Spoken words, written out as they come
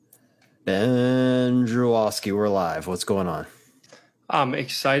Ben Drewowski, we're live. What's going on? I'm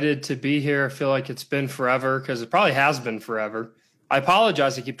excited to be here. I feel like it's been forever because it probably has been forever. I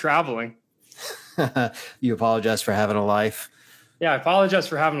apologize. I keep traveling. You apologize for having a life. Yeah, I apologize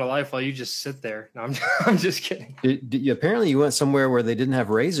for having a life while you just sit there. No, I'm just kidding. Apparently, you went somewhere where they didn't have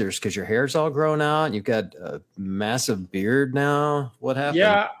razors because your hair's all grown out. And you've got a massive beard now. What happened?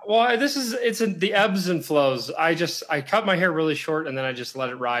 Yeah, well, the ebbs and flows. I cut my hair really short and then I just let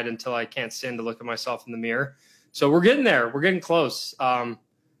it ride until I can't stand to look at myself in the mirror. So we're getting there. We're getting close. And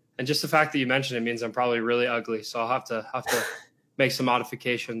just the fact that you mentioned it means I'm probably really ugly. So I'll have to make some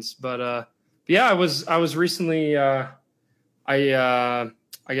modifications. But yeah, I was recently. I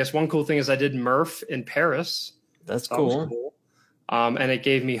guess one cool thing is I did Murph in Paris. That's So that was cool. cool. And it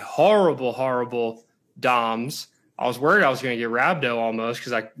gave me horrible DOMs. I was worried I was going to get rhabdo almost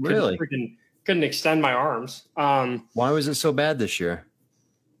because I Really? couldn't extend my arms. Why was it so bad this year?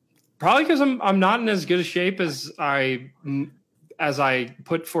 Probably because I'm not in as good a shape as I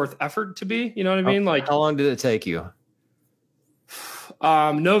put forth effort to be. You know what I mean? Like How long did it take you?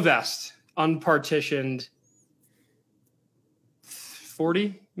 no vest, unpartitioned,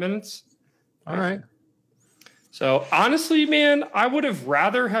 40 minutes. All right. So honestly, man, I would have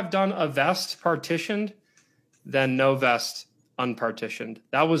rather have done a vest partitioned than no vest unpartitioned.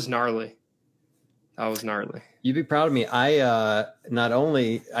 That was gnarly. You'd be proud of me. I not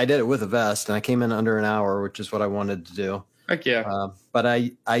only I did it with a vest and I came in under an hour, which is what I wanted to do. Heck yeah. But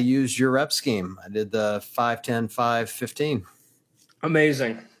I used your rep scheme. I did the 5, 10, 5, 15.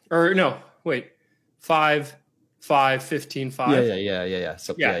 Amazing. Or no, wait. 5, 5, 15, 5. Yeah.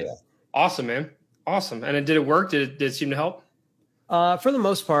 So, Yeah. yeah. Awesome, man. Awesome. And did it work? Did it seem to help? For the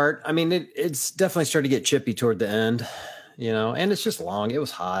most part, I mean, it's definitely started to get chippy toward the end, and it's just long. It was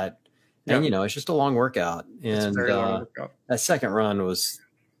hot, and it's just a long workout. It's a And very long workout. that second run was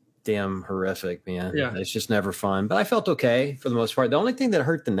damn horrific, man. Yeah. It's just never fun. But I felt okay for the most part. The only thing that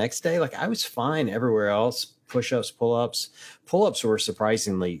hurt the next day, like I was fine everywhere else. Push-ups, pull-ups were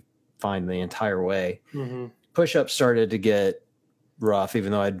surprisingly fine the entire way. Mm-hmm. Push-ups started to get rough,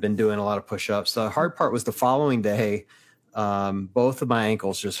 even though I'd been doing a lot of push-ups. The hard part was the following day. Both of my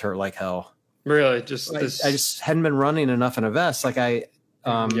ankles just hurt like hell. Really? I just hadn't been running enough in a vest. Like and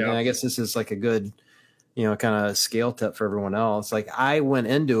I guess this is like a good, kind of scale tip for everyone else. Like I went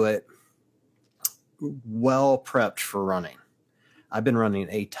into it well prepped for running. I've been running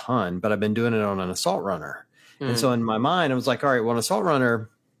a ton, but I've been doing it on an assault runner. And so in my mind, I was like, all right, well, an assault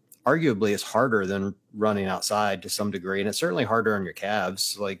runner arguably is harder than running outside to some degree. And it's certainly harder on your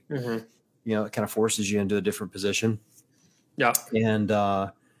calves. Like, it kind of forces you into a different position. Yeah. And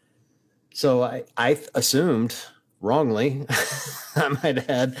so I assumed wrongly, I might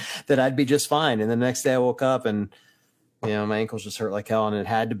add, that I'd be just fine. And the next day I woke up and, my ankles just hurt like hell. And it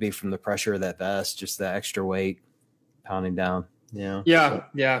had to be from the pressure of that vest, just the extra weight pounding down. Yeah.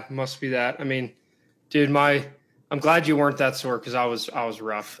 Must be that. I mean, dude, I'm glad you weren't that sore because I was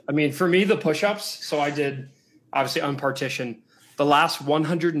rough. I mean, for me, the push-ups, so I did obviously unpartitioned. The last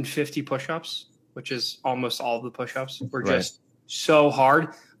 150 push-ups, which is almost all of the push-ups, were just so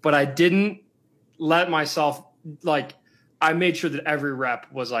hard. But I didn't let myself, like, I made sure that every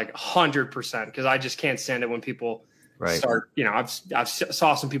rep was like 100% because I just can't stand it when people start, I've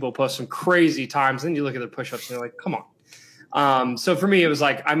saw some people post some crazy times. Then you look at their push-ups and they're like, come on. So for me, it was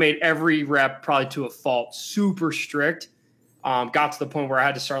like I made every rep probably to a fault, super strict. Got to the point where I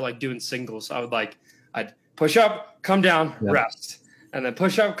had to start like doing singles. I'd push up, come down, rest, and then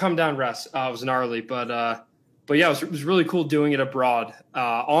push up, come down, rest. It was gnarly, but yeah, it was really cool doing it abroad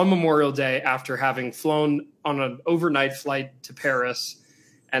on Memorial Day after having flown on an overnight flight to Paris,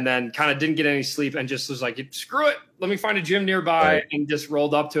 and then kind of didn't get any sleep and just was like, screw it, let me find a gym nearby, and just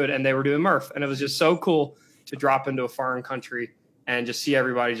rolled up to it, and they were doing Murph, and it was just so cool to drop into a foreign country and just see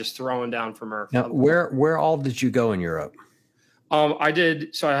everybody just throwing down for Murph. Now, where all did you go in Europe? I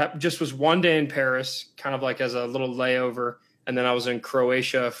just was one day in Paris, kind of like as a little layover. And then I was in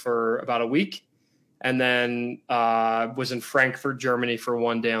Croatia for about a week and then was in Frankfurt, Germany for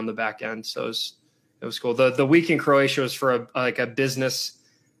one day on the back end. So it was cool. The week in Croatia was for a business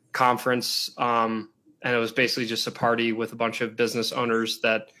conference. And it was basically just a party with a bunch of business owners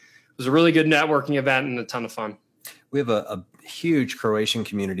that was a really good networking event and a ton of fun. We have a huge Croatian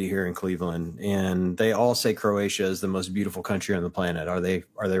community here in Cleveland, and they all say Croatia is the most beautiful country on the planet. Are they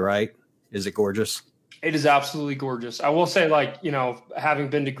right? Is it gorgeous? It is absolutely gorgeous. I will say, having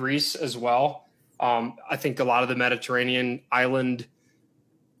been to Greece as well, I think a lot of the Mediterranean island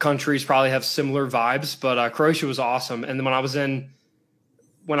countries probably have similar vibes, but Croatia was awesome. And then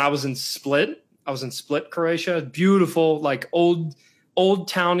when I was in Split, Croatia, beautiful, like old old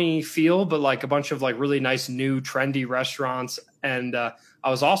towny feel, but like a bunch of like really nice new trendy restaurants. And I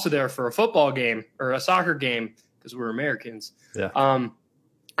was also there for a football game or a soccer game because we're Americans. Yeah.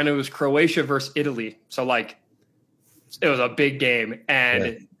 And it was Croatia versus Italy. So like it was a big game.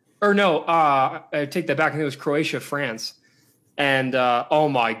 And I take that back. I think it was Croatia, France. And oh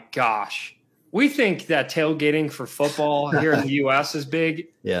my gosh, we think that tailgating for football here in the U.S. is big.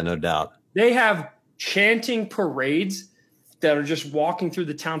 Yeah, no doubt. They have chanting parades that are just walking through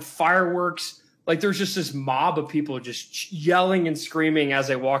the town, fireworks. Like there's just this mob of people just yelling and screaming as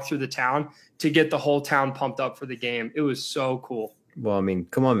they walk through the town to get the whole town pumped up for the game. It was so cool. Well, I mean,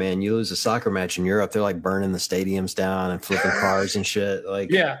 come on, man. You lose a soccer match in Europe, they're like burning the stadiums down and flipping cars and shit.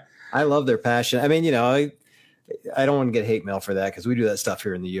 Like, yeah, I love their passion. I mean, I don't want to get hate mail for that because we do that stuff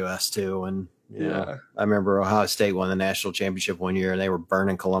here in the U.S. too. And you know, I remember Ohio State won the national championship one year, and they were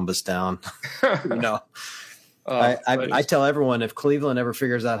burning Columbus down. I tell everyone, if Cleveland ever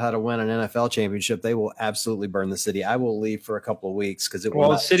figures out how to win an NFL championship, they will absolutely burn the city. I will leave for a couple of weeks because it will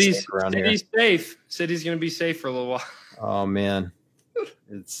not be safe around here. City's safe. City's going to be safe for a little while. Oh man,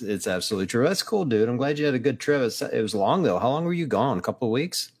 it's absolutely true. That's cool, dude. I'm glad you had a good trip. It was long though. How long were you gone? A couple of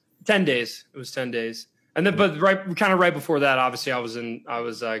weeks? 10 days. It was 10 days. And then, but right before that, obviously I was in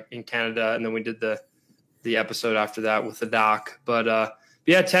Canada, and then we did the episode after that with the doc. But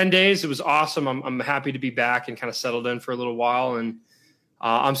yeah, 10 days. It was awesome. I'm happy to be back and kind of settled in for a little while. And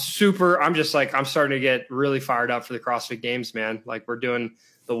I'm starting to get really fired up for the CrossFit Games, man. Like we're doing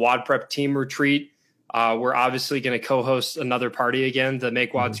the WOD Prep team retreat. We're obviously going to co-host another party again, the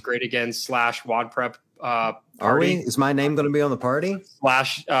Make WODs Great Again / WOD Prep party. Are we? Is my name going to be on the party?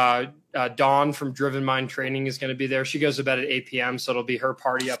 / Dawn from Driven Mind Training is going to be there. She goes to bed at 8 p.m., so it'll be her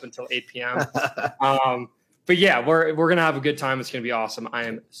party up until 8 p.m. But yeah, we're going to have a good time. It's going to be awesome. I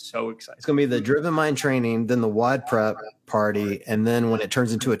am so excited. It's going to be the Driven Mind Training, then the WOD Prep party, and then when it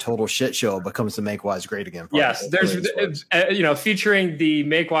turns into a total shit show, it becomes the Make WODs Great Again party. Yes, there's featuring the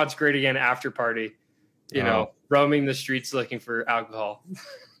Make WODs Great Again after party. Roaming the streets looking for alcohol.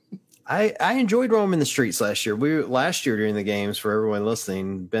 I enjoyed roaming the streets last year. Last year during the games, for everyone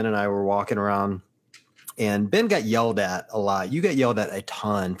listening, Ben and I were walking around, and Ben got yelled at a lot. You got yelled at a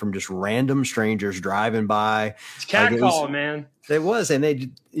ton from just random strangers driving by. It's catcalling, man. It was, and they,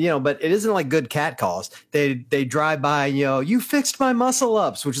 but it isn't like good cat calls. They drive by, you fixed my muscle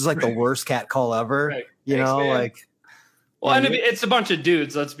ups, which is like the worst cat call ever. Right. It's a bunch of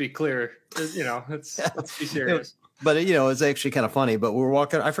dudes. Let's be clear. Let's be serious. But it's actually kind of funny. But we're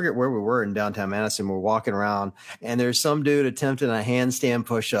walking. I forget where we were in downtown Madison. We're walking around, and there's some dude attempting a handstand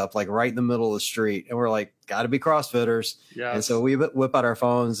push-up, like right in the middle of the street. And we're like, "Got to be CrossFitters." Yes. And so we whip out our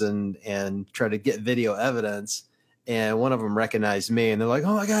phones and try to get video evidence. And one of them recognized me, and they're like,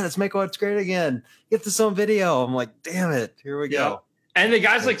 "Oh my god, it's Make WODs Great Again! Get this on video!" I'm like, "Damn it, here we go." And the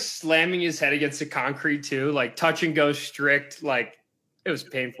guy's like slamming his head against the concrete too, like touch and go strict, like. It was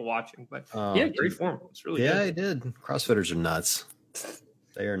painful watching, but great form. It's really good. Yeah, I did. CrossFitters are nuts.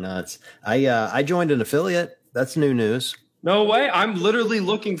 They are nuts. I joined an affiliate. That's new news. No way. I'm literally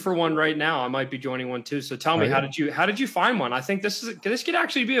looking for one right now. I might be joining one too. So tell me, how did you find one? I think this could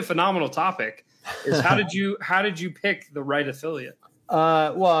actually be a phenomenal topic. Is how did you pick the right affiliate?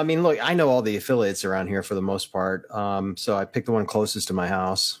 Well, I mean, look, I know all the affiliates around here for the most part. So I picked the one closest to my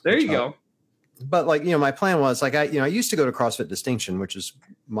house. There you go. But my plan was like, I used to go to CrossFit Distinction, which is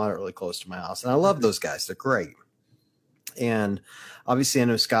moderately close to my house. And I love those guys. They're great. And obviously I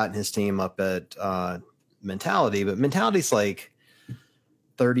know Scott and his team up at Mentality, but Mentality's like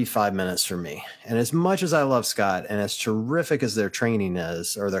 35 minutes for me. And as much as I love Scott and as terrific as their training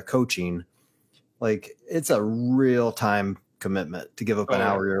is, or their coaching, like it's a real time commitment to give up an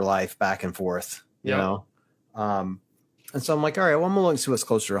hour of your life back and forth, you know? And so I'm like, all right, well, I'm going to look and see what's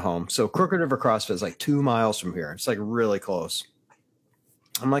closer to home. So Crooked River CrossFit is like 2 miles from here. It's like really close.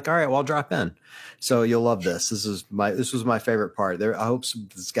 I'm like, all right, well, I'll drop in. So you'll love this. This was my favorite part. I hope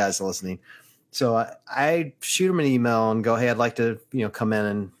this guy's listening. So I shoot him an email and go, hey, I'd like to, come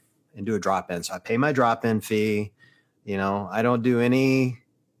in and do a drop in. So I pay my drop in fee. I don't do any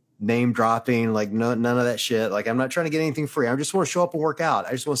name dropping, like none of that shit. Like I'm not trying to get anything free. I just want to show up and work out.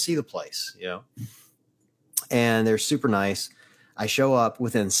 I just want to see the place, And they're super nice. I show up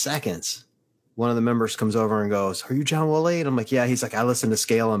within seconds. One of the members comes over and goes, "Are you John Woolley?" And I'm like, "Yeah." He's like, "I listen to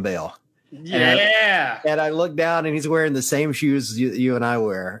Scale and Bale." Yeah. And I look down and he's wearing the same shoes you and I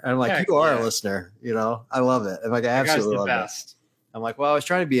wear. And I'm like, "You are a listener." I love it. I'm like, I absolutely love it. I'm like, well, I was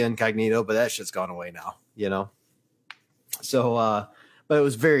trying to be incognito, but that shit's gone away now, So, but it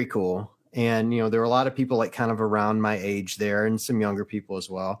was very cool. And, there were a lot of people like kind of around my age there and some younger people as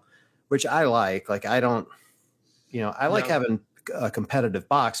well, which I like. Like, I don't. I like having a competitive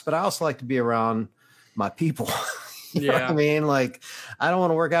box, but I also like to be around my people. You know what I mean? Like, I don't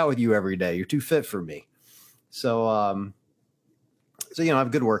want to work out with you every day. You're too fit for me. So, I have a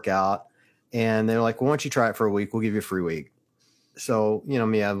good workout, and they're like, well, why don't you try it for a week? We'll give you a free week. So,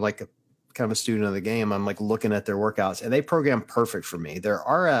 me, I'm like kind of a student of the game. I'm like looking at their workouts, and they program perfect for me. Their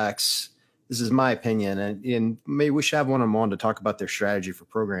RX, this is my opinion, and maybe we should have one on one to talk about their strategy for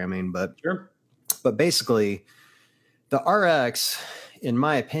programming. But sure. But basically, the RX, in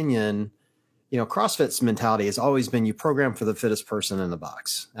my opinion, CrossFit's mentality has always been you program for the fittest person in the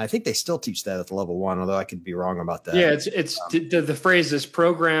box. I think they still teach that at the level 1, although I could be wrong about that. Yeah, the phrase is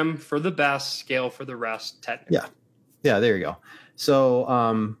program for the best, scale for the rest, technically. Yeah, there you go.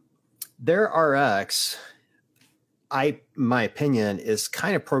 So their RX, my opinion, is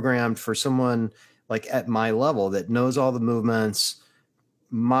kind of programmed for someone like at my level that knows all the movements,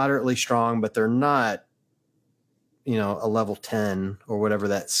 moderately strong, but they're not, a level 10 or whatever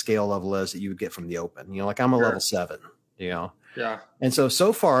that scale level is that you would get from the open. Like I'm a level 7, Yeah. And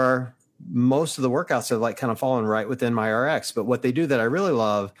so far, most of the workouts have like kind of fallen right within my RX. But what they do that I really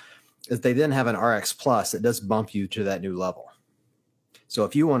love is they then have an RX plus that does bump you to that new level. So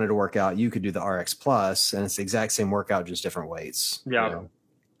if you wanted to work out, you could do the RX plus, and it's the exact same workout, just different weights.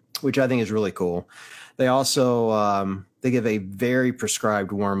 Which I think is really cool. They also they give a very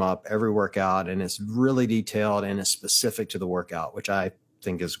prescribed warm up every workout, and it's really detailed and it's specific to the workout, which I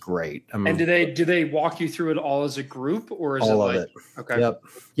think is great. And do they walk you through it all as a group, or is all it of it? Okay? Yep.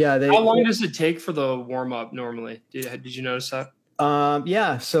 Yeah. How long does it take for the warm up normally? Did you notice that?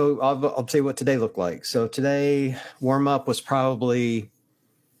 Yeah. So I'll tell you what today looked like. So today warm up was probably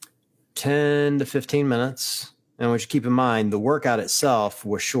 10 to 15 minutes. And what you keep in mind, the workout itself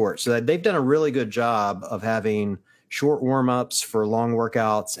was short. So they've done a really good job of having short warm-ups for long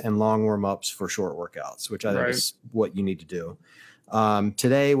workouts and long warm-ups for short workouts, which I think is what you need to do.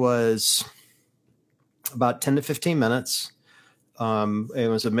 Today was about 10 to 15 minutes. It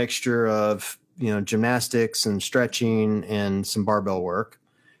was a mixture of, gymnastics and stretching and some barbell work.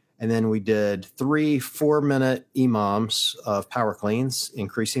 And then we did 3 4-minute EMOMs of power cleans,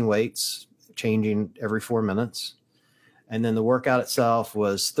 increasing weights, changing every 4 minutes. And then the workout itself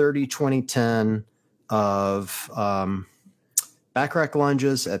was 30, 20, 10 of back rack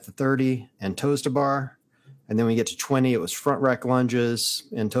lunges at the 30 and toes to bar. And then when you get to 20, it was front rack lunges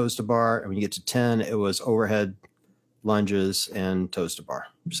and toes to bar. And when you get to 10, it was overhead lunges and toes to bar.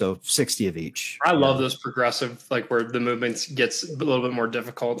 So 60 of each. I love those progressive, like where the movements gets a little bit more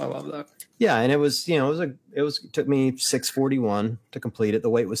difficult. I love that. Yeah, and it took me 641 to complete it.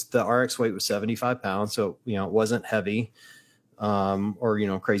 The RX weight was 75 pounds, so it wasn't heavy,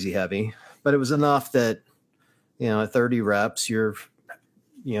 or crazy heavy, but it was enough that at 30 reps you're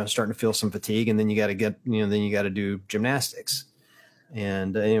starting to feel some fatigue, and then you got to do gymnastics,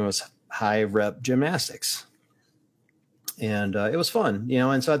 and it was high rep gymnastics, and it was fun,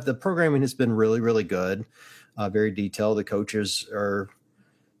 and so the programming has been really, really good, very detailed. The coaches are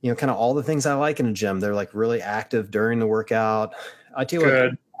kind of all the things I like in a gym. They're like really active during the workout. I tell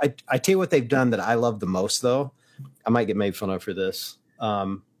you what they've done that I love the most, though. I might get made fun of for this.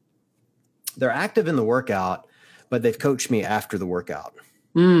 They're active in the workout, but they've coached me after the workout.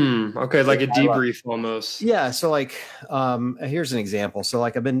 Okay. Like a debrief almost. Yeah. So here's an example. So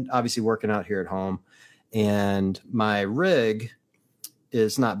I've been obviously working out here at home, and my rig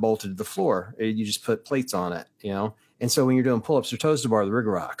is not bolted to the floor. You just put plates on it, And so when you're doing pull-ups or toes to bar, the rig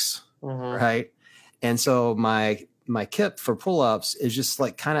rocks, right? And so my kip for pull-ups is just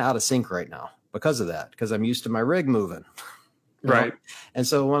like kind of out of sync right now because of that, because I'm used to my rig moving. Right. And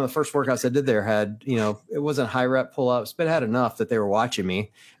so one of the first workouts I did there had, it wasn't high rep pull-ups, but it had enough that they were watching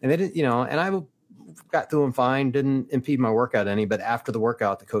me. And they didn't, and I got through them fine, didn't impede my workout any. But after the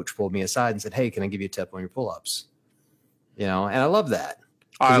workout, the coach pulled me aside and said, "Hey, can I give you a tip on your pull-ups?" And I love that.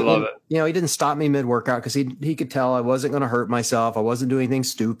 I love it. He didn't stop me mid-workout because he could tell I wasn't going to hurt myself. I wasn't doing anything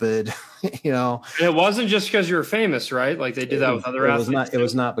stupid, It wasn't just because you're famous, right? Like they did that with other athletes. It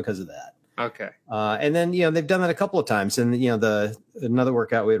was not because of that. Okay. And then, they've done that a couple of times. And, another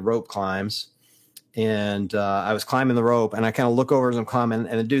workout, we had rope climbs. And I was climbing the rope, and I kind of look over as I'm climbing,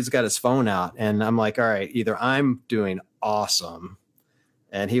 and the dude's got his phone out. And I'm like, all right, either I'm doing awesome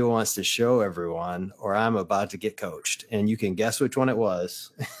and he wants to show everyone, or I'm about to get coached. And you can guess which one it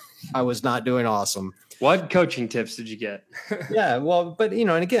was. I was not doing awesome. What coaching tips did you get? Yeah, well, but,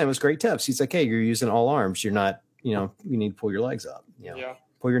 and again, it was great tips. He's like, hey, you're using all arms. You're not, you need to pull your legs up. Yeah.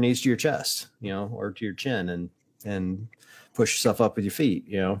 Pull your knees to your chest, or to your chin, and push yourself up with your feet,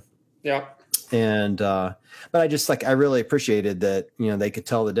 Yeah. And, but I just I really appreciated that, they could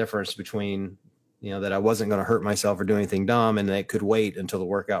tell the difference between, that I wasn't going to hurt myself or do anything dumb, and they could wait until the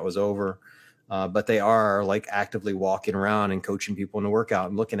workout was over. But they are like actively walking around and coaching people in the workout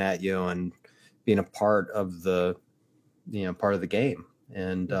and looking at you and being a part of the game.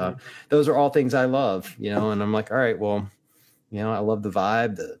 And those are all things I love, and I'm like, all right, well, I love the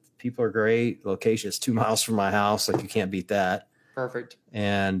vibe. The people are great. The location is 2 miles from my house. Like, you can't beat that. Perfect.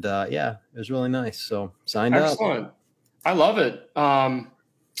 And it was really nice. So signed up. Excellent. I love it. I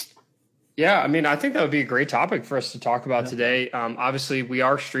mean, I think that would be a great topic for us to talk about today. Obviously, we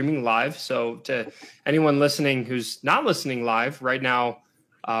are streaming live. So to anyone listening who's not listening live right now,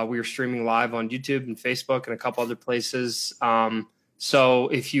 we are streaming live on YouTube and Facebook and a couple other places. So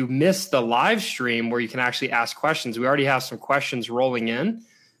if you missed the live stream where you can actually ask questions, we already have some questions rolling in.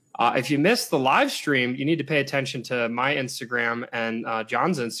 If you missed the live stream, you need to pay attention to my Instagram and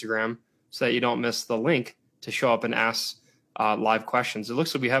John's Instagram so that you don't miss the link to show up and ask live questions. It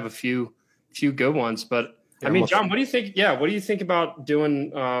looks like we have a few good ones, but I mean, John, what do you think? Yeah. What do you think about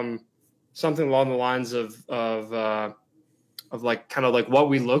doing something along the lines of like kind of like what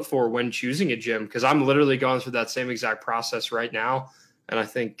we look for when choosing a gym? Cause I'm literally going through that same exact process right now. And I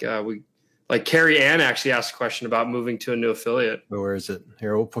think Carrie Ann actually asked a question about moving to a new affiliate. Where is it?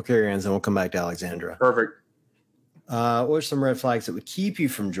 Here, we'll put Carrie Ann's and we'll come back to Alexandra. Perfect. What are some red flags that would keep you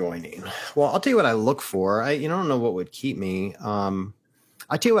from joining? Well, I'll tell you what I look for. I don't know what would keep me.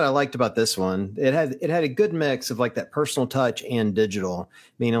 I'll tell you what I liked about this one. It had a good mix of like that personal touch and digital,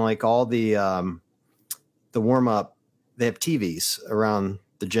 meaning like all the warm up, they have TVs around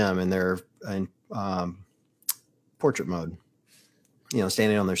the gym and they're in portrait mode,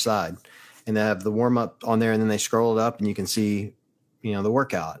 standing on their side, and they have the warm up on there, and then they scroll it up and you can see, the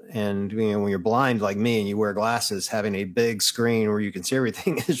workout. And when you're blind like me and you wear glasses, having a big screen where you can see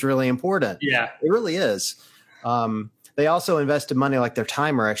everything is really important. Yeah, it really is. They also invested money, like their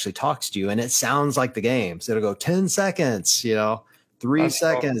timer actually talks to you and it sounds like the games. It'll go 10 seconds, 3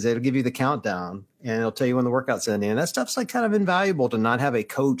 seconds. Cool. It'll give you the countdown and it'll tell you when the workout's ending. And that stuff's like kind of invaluable to not have a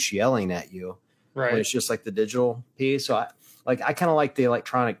coach yelling at you. Right. It's just like the digital piece. So I kind of like the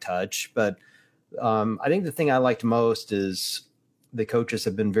electronic touch, but I think the thing I liked most is the coaches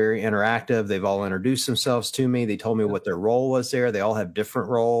have been very interactive. They've all introduced themselves to me. They told me what their role was there. They all have different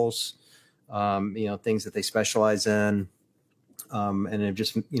roles. Things that they specialize in. And it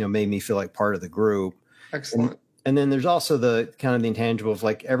just, made me feel like part of the group. Excellent. And then there's also the kind of the intangible of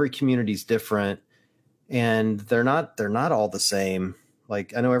like every community is different and they're not all the same.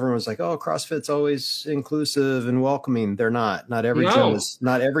 Like I know everyone's like, oh, CrossFit's always inclusive and welcoming. They're not. Not every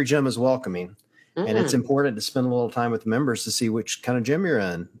gym is welcoming. Mm-mm. And it's important to spend a little time with members to see which kind of gym you're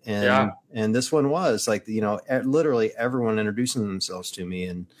in. And this one was like, literally everyone introducing themselves to me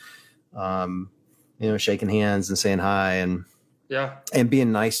and shaking hands and saying hi and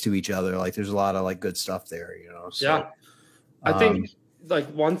being nice to each other. Like there's a lot of like good stuff there, So, yeah. I think like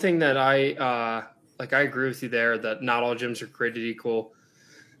one thing that I agree with you there that not all gyms are created equal.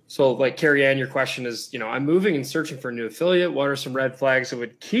 So like Carrie Ann, your question is, I'm moving and searching for a new affiliate. What are some red flags that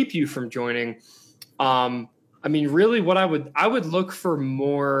would keep you from joining? I mean, really what I would look for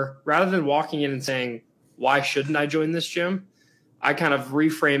more rather than walking in and saying, why shouldn't I join this gym? I kind of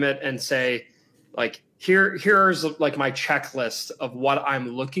reframe it and say, like, here's like my checklist of what I'm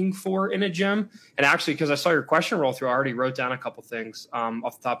looking for in a gym. And actually, because I saw your question roll through, I already wrote down a couple things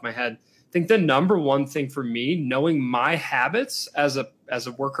off the top of my head. I think the number one thing for me, knowing my habits as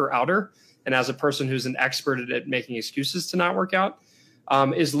a worker outer and as a person who's an expert at making excuses to not work out,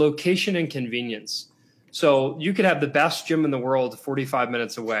 is location and convenience. So you could have the best gym in the world 45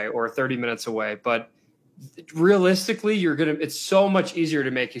 minutes away or 30 minutes away, but realistically, it's so much easier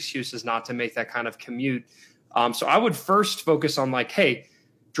to make excuses not to make that kind of commute. So I would first focus on like, hey,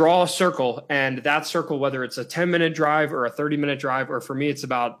 draw a circle, and that circle, whether it's a 10-minute drive or a 30-minute drive, or for me, it's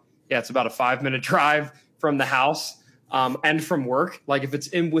about a 5-minute drive from the house and from work. Like if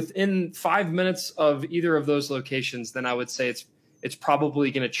it's within 5 minutes of either of those locations, then I would say it's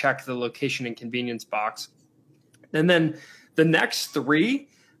probably going to check the location and convenience box. And then the next three,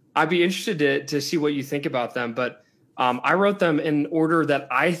 I'd be interested to see what you think about them, but I wrote them in order that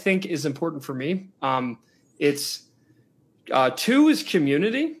I think is important for me. It's 2 is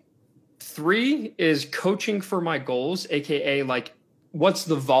community, 3 is coaching for my goals, aka like what's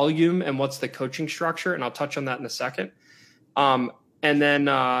the volume and what's the coaching structure, and I'll touch on that in a second. And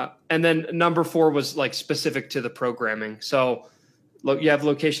then number 4 was like specific to the programming. So look, you have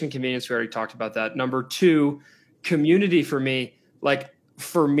location and convenience. We already talked about that. Number 2, community for me,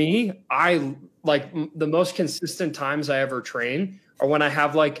 I like the most consistent times I ever train are when I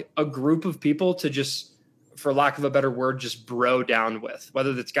have like a group of people to just for lack of a better word, just bro down with,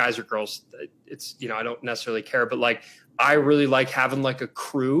 whether it's guys or girls. It's, I don't necessarily care, but like, I really like having like a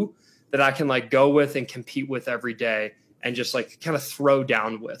crew that I can like go with and compete with every day and just like kind of throw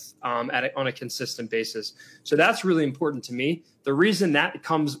down with on a consistent basis. So that's really important to me. The reason that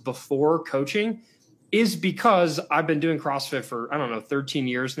comes before coaching is because I've been doing CrossFit for, 13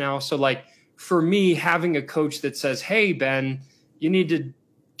 years now. So like for me, having a coach that says, hey, Ben, you need to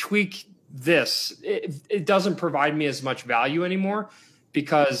tweak this, it doesn't provide me as much value anymore,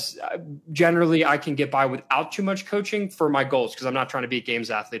 because generally I can get by without too much coaching for my goals, because I'm not trying to be a games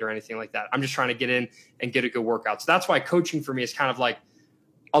athlete or anything like that. I'm just trying to get in and get a good workout. So that's why coaching for me is kind of like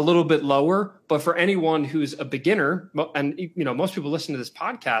a little bit lower. But for anyone who's a beginner, and most people listen to this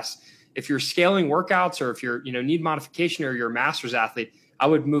podcast, if you're scaling workouts or if you're need modification or you're a master's athlete, I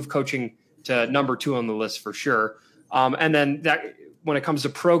would move coaching to number 2 on the list for sure. And then that when it comes to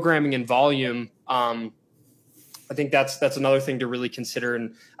programming and volume, I think that's another thing to really consider.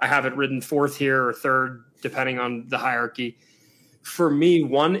 And I have it written 4th here or 3rd, depending on the hierarchy. For me,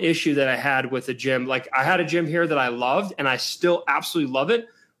 one issue that I had with a gym, like I had a gym here that I loved and I still absolutely love it,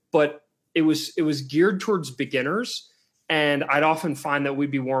 but it was geared towards beginners. And I'd often find that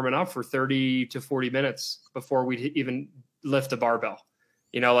we'd be warming up for 30 to 40 minutes before we'd even lift a barbell,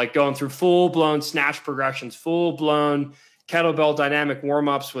 like going through full blown snatch progressions, full blown kettlebell dynamic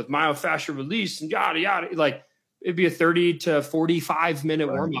warm-ups with myofascial release and yada, yada. Like it'd be a 30 to 45 minute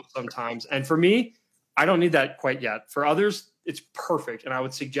warm-up sometimes. And for me, I don't need that quite yet. For others, it's perfect. And I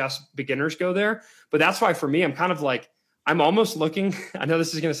would suggest beginners go there. But that's why for me, I'm kind of like, I'm almost looking, I know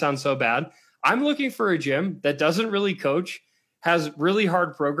this is going to sound so bad. I'm looking for a gym that doesn't really coach, has really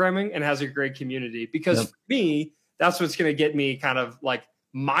hard programming, and has a great community. Because for me, that's what's going to get me kind of like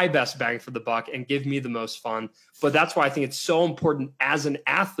my best bang for the buck and give me the most fun. But that's why I think it's so important as an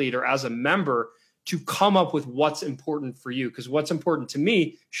athlete or as a member to come up with what's important for you, because what's important to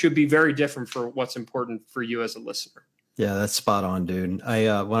me should be very different for what's important for you as a listener. Yeah, that's spot on, dude.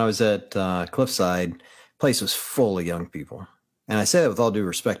 I when I was at Cliffside, place was full of young people. And I say that with all due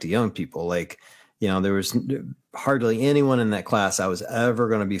respect to young people. Like, there was hardly anyone in that class I was ever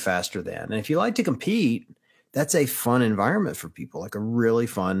going to be faster than. And if you like to compete, that's a fun environment for people, like a really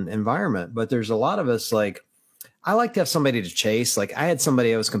fun environment. But there's a lot of us, like, I like to have somebody to chase. Like I had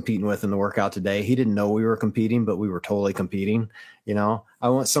somebody I was competing with in the workout today. He didn't know we were competing, but we were totally competing. I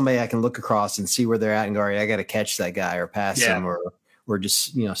want somebody I can look across and see where they're at and go, all right, I got to catch that guy or pass him or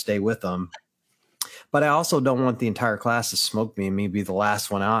just, stay with them. But I also don't want the entire class to smoke me and me be the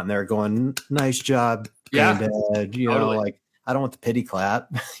last one out and they're going, nice job. Yeah. Totally. Like I don't want the pity clap,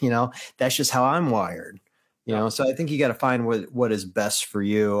 that's just how I'm wired. So I think you got to find what is best for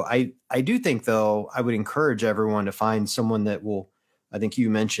you. I do think, though, I would encourage everyone to find someone that will, I think you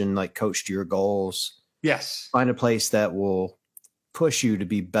mentioned, like coach to your goals. Yes. Find a place that will push you to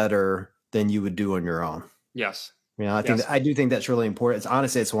be better than you would do on your own. Yes. I do think that's really important.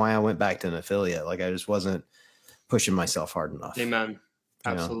 It's why I went back to an affiliate. Like I just wasn't pushing myself hard enough. Amen.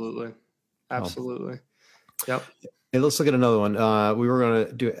 Absolutely. Absolutely. Yep. Hey, let's look at another one. We were going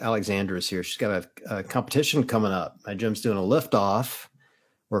to do Alexandra's here. She's got a competition coming up. My gym's doing a lift off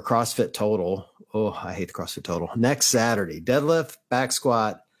or CrossFit Total. Oh, I hate the CrossFit Total. Next Saturday, deadlift, back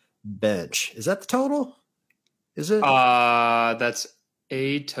squat, bench. Is that the total? Is it? That's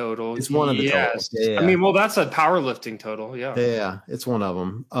a total. It's one of the totals. Yeah. I mean, well, that's a powerlifting total. Yeah. Yeah, it's one of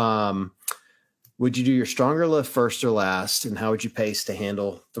them. Would you do your stronger lift first or last? And how would you pace to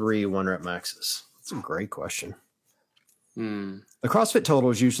handle 3 1-rep maxes? That's a great question. The CrossFit Total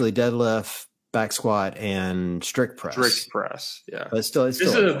is usually deadlift, back squat, and strict press. Strict press, yeah. But this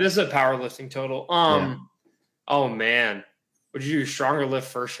is a powerlifting total. Oh man, would you do stronger lift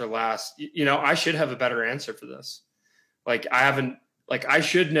first or last? I should have a better answer for this. Like I haven't. Like I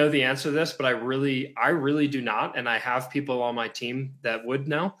should know the answer to this, but I really do not. And I have people on my team that would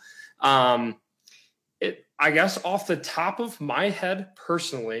know. I guess off the top of my head,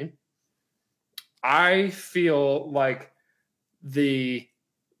 personally, I feel like the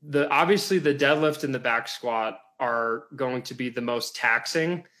obviously the deadlift and the back squat are going to be the most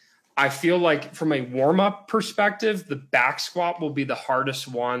taxing. I feel like from a warm-up perspective, the back squat will be the hardest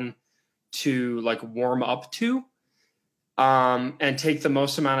one to like warm up to and take the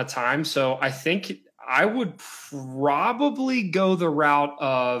most amount of time. So I think I would probably go the route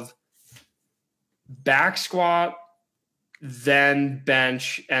of back squat, then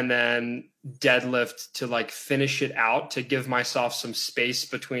bench, and then deadlift to like finish it out to give myself some space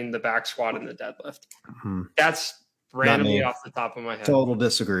between the back squat and the deadlift. Mm-hmm. That's randomly off the top of my head. Total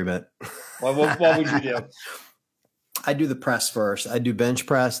disagreement. What would you do? I do the press first. I do bench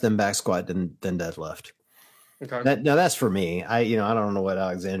press, then back squat, then deadlift. Okay. Now that's for me. I don't know what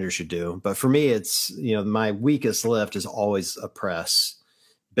Alexander should do, but for me, it's, my weakest lift is always a press.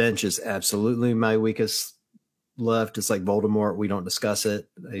 Bench is absolutely my weakest lift. It's like Voldemort. We don't discuss it.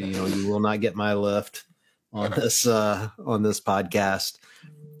 You will not get my lift on this podcast.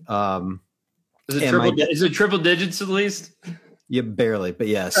 Is it triple digits at least? Yeah, barely, but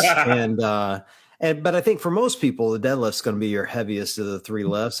yes. But I think for most people, the deadlift's going to be your heaviest of the three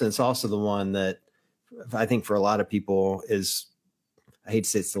lifts, and it's also the one that I think for a lot of people is, I hate to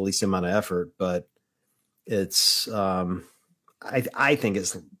say it's the least amount of effort, but it's I think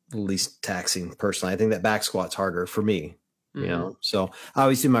it's the least taxing personally. I think that back squat's harder for me. So I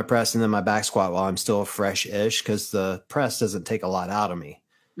always do my press and then my back squat while I'm still fresh-ish, because the press doesn't take a lot out of me,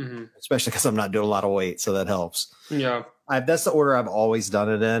 especially because I'm not doing a lot of weight, so that helps. Yeah. That's the order I've always done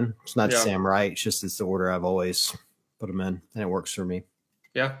it in. It's not to say I'm right. It's just, it's the order I've always put them in, and it works for me.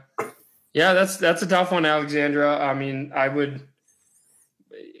 Yeah. Yeah, that's a tough one, Alexandra. I mean,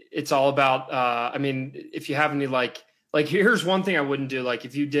 it's all about, if you have any, like here's one thing I wouldn't do. Like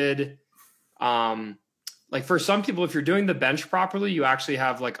if you did, like for some people, if you're doing the bench properly, you actually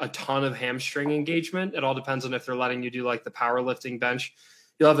have like a ton of hamstring engagement. It all depends on if they're letting you do like the powerlifting bench.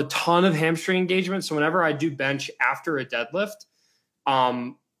 You'll have a ton of hamstring engagement. So whenever I do bench after a deadlift,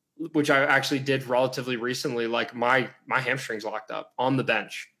 which I actually did relatively recently, like my hamstrings locked up on the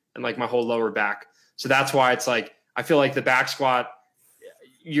bench and like my whole lower back. So that's why it's like, I feel like the back squat,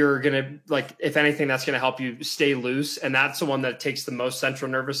 you're going to, like, if anything, that's going to help you stay loose. And that's the one that takes the most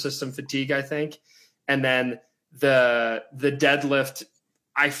central nervous system fatigue, I think. And then the deadlift,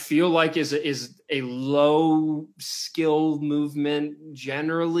 I feel like is a low skill movement,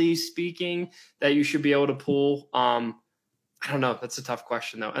 generally speaking, that you should be able to pull. I don't know. That's a tough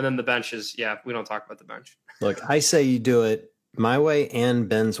question though. And then the bench is, we don't talk about the bench. Look, I say you do it my way and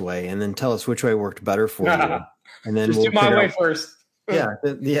Ben's way, and then tell us which way worked better for you. And then just do my way first.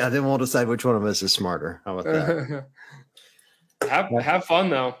 Then we'll decide which one of us is smarter. How about that? Have fun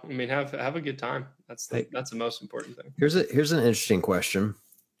though. I mean, have a good time. That's the most important thing. Here's an interesting question.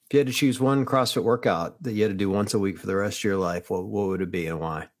 If you had to choose one CrossFit workout that you had to do once a week for the rest of your life, what would it be and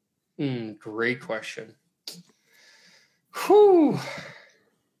why? Great question. Whew.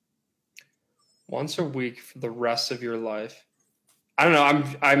 Once a week for the rest of your life. I don't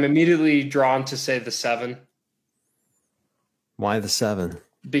know. I'm immediately drawn to say the 7. Why the 7?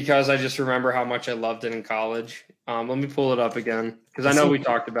 Because I just remember how much I loved it in college. Let me pull it up again, because I know we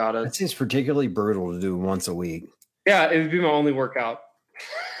talked about it. It seems particularly brutal to do once a week. Yeah, it would be my only workout.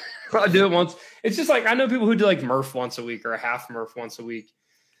 I'd do it once. It's just like, I know people who do like Murph once a week or a half Murph once a week.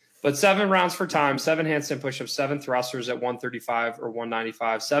 But 7 rounds for time, 7 handstand push-ups, 7 thrusters at 135 or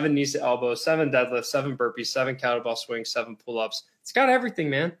 195, 7 knees to elbows, 7 deadlifts, 7 burpees, 7 kettlebell swings, 7 pull-ups. It's got everything,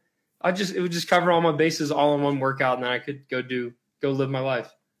 man. It would just cover all my bases all in one workout, and then I could go live my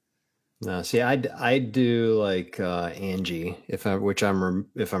life. No, see, I do like Angie, if I'm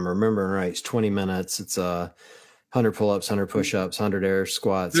remembering right, it's 20 minutes. It's 100 pull-ups, 100 push-ups, 100 air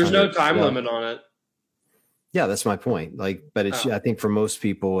squats. There's no time limit on it. Yeah, that's my point. But it's I think for most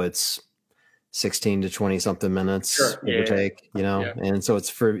people it's 16 to 20 something minutes, give or take, And so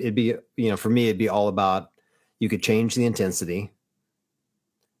for me it'd be all about, you could change the intensity.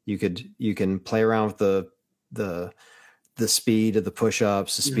 You can play around with the speed of the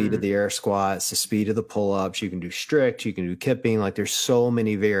push-ups, the speed of the air squats, the speed of the pull-ups. You can do strict, you can do kipping. Like there's so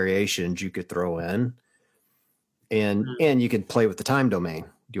many variations you could throw in, and you could play with the time domain.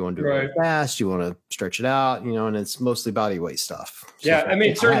 Do you want to do it really fast? Do you want to stretch it out? And it's mostly body weight stuff. So I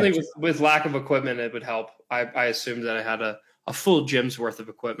mean, certainly with lack of equipment, it would help. I assumed that I had a full gym's worth of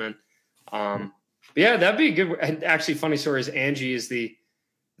equipment. But yeah, that'd be a good. And actually, funny story is Angie is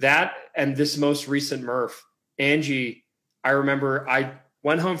that and this most recent Murph. Angie, I remember I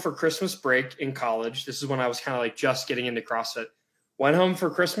went home for Christmas break in college. This is when I was kind of like just getting into CrossFit. Went home for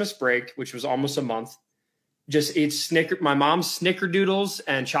Christmas break, which was almost a month. Just ate my mom's snickerdoodles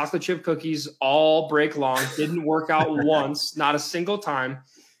and chocolate chip cookies all break long. Didn't work out once, not a single time.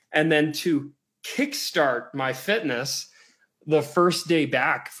 And then to kickstart my fitness, the first day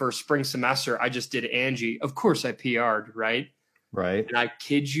back for spring semester, I just did Angie. Of course, I PR'd, right? Right. And I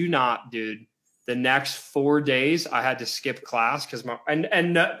kid you not, dude. The next 4 days, I had to skip class because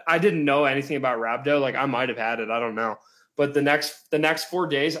I didn't know anything about rhabdo. Like I might have had it, I don't know. But the next 4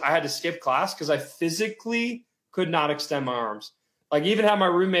 days, I had to skip class because I physically could not extend my arms. Like even had my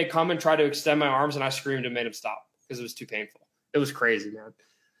roommate come and try to extend my arms, and I screamed and made him stop because it was too painful. It was crazy, man.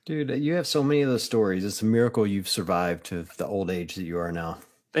 Dude, you have so many of those stories. It's a miracle you've survived to the old age that you are now.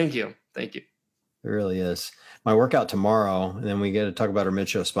 Thank you. It really is. My workout tomorrow, and then we get to talk about our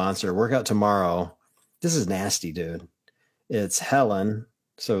mid-show sponsor. Workout tomorrow This is nasty, dude. It's Helen.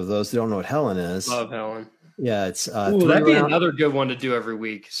 So those who don't know what Helen is, Love Helen. yeah, it's Ooh, that'd be another good one to do every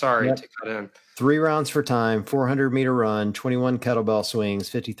week. Sorry Yep. to cut in. 3 rounds for time, 400-meter run, 21 kettlebell swings,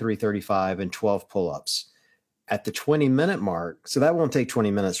 53-35, and 12 pull-ups. At the 20-minute mark, so that won't take 20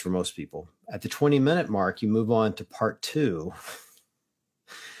 minutes for most people. At the 20-minute mark, you move on to part 2,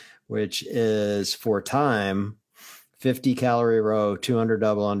 which is for time, 50 calorie row, 200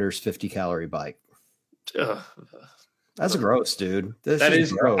 double unders, 50 calorie bike. Ugh. That's gross, dude. That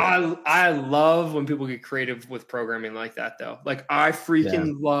is gross. I love when people get creative with programming like that, though. Like, I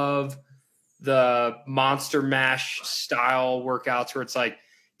freaking love the Monster Mash style workouts where it's like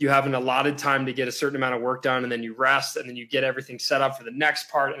you have an allotted time to get a certain amount of work done, and then you rest, and then you get everything set up for the next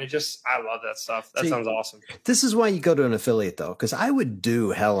part. And I love that stuff. That sounds awesome. This is why you go to an affiliate, though, because I would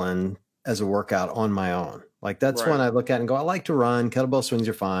do Helen as a workout on my own. Like, that's when I look at it and go, I like to run. Kettlebell swings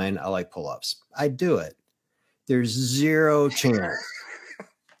are fine. I like pull-ups. I do it. There's zero chance.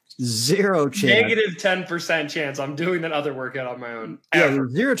 Zero chance. Negative 10% chance I'm doing that other workout on my own. Yeah,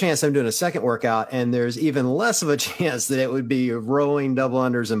 there's zero chance I'm doing a second workout, and there's even less of a chance that it would be rowing, double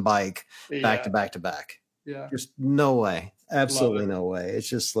unders, and bike back to back to back. Yeah. Just no way. Absolutely no way. It's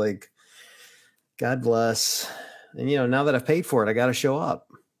just like, God bless. And, now that I've paid for it, I got to show up.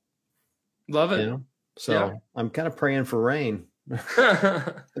 Love it. So I'm kind of praying for rain,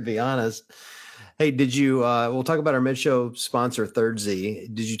 to be honest. Hey, did you, we'll talk about our mid-show sponsor, Third Z.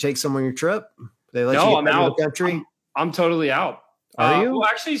 Did you take some on your trip? They let you I'm out. The country? I'm totally out. Are you? Well,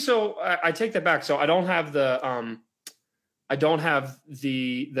 actually, so I take that back. So I don't have the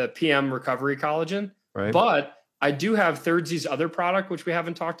PM Recovery Collagen, right? But I do have Third Z's other product, which we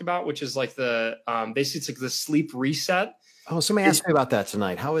haven't talked about, which is like the basically it's like the sleep reset. Oh, somebody asked me about that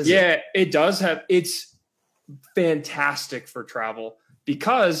tonight. How is it? Yeah, it does have. It's fantastic for travel.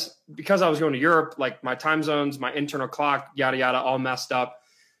 Because I was going to Europe, like my time zones, my internal clock, yada, yada, all messed up.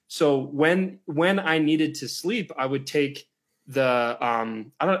 So when I needed to sleep, I would take the,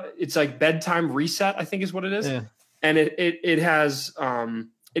 it's like bedtime reset, I think is what it is. Yeah. And it has,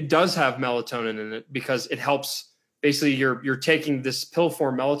 it does have melatonin in it because it helps. Basically you're taking this pill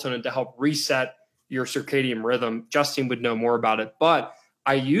form melatonin to help reset your circadian rhythm. Justine would know more about it, but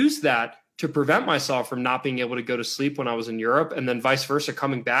I use that to prevent myself from not being able to go to sleep when I was in Europe, and then vice versa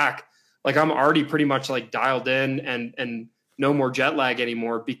coming back. Like, I'm already pretty much like dialed in and no more jet lag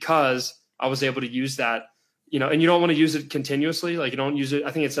anymore because I was able to use that, and you don't want to use it continuously. Like, you don't use it.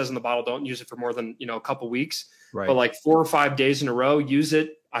 I think it says in the bottle, don't use it for more than, a couple weeks, right? But like 4 or 5 days in a row, use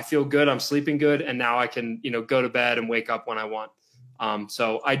it. I feel good. I'm sleeping good. And now I can, go to bed and wake up when I want.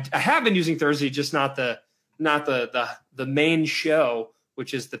 So I have been using Thursday, just not the main show,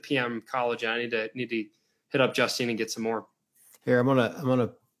 which is the PM Collagen. I need to hit up Justine and get some more. Here, I'm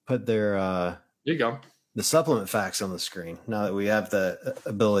gonna put their there you go, the supplement facts on the screen now that we have the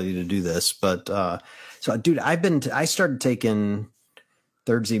ability to do this. But so, dude, I started taking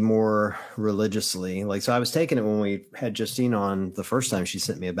Third Z more religiously. Like, so I was taking it when we had Justine on the first time. She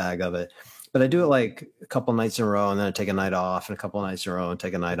sent me a bag of it. But I do it like a couple nights in a row, and then I take a night off, and a couple nights in a row, and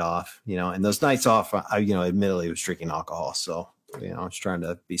take a night off. And those nights off, I admittedly was drinking alcohol, so I was trying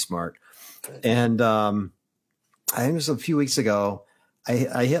to be smart. And I think it was a few weeks ago,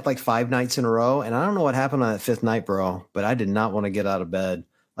 I hit like 5 nights in a row, and I don't know what happened on that 5th night, bro, but I did not want to get out of bed.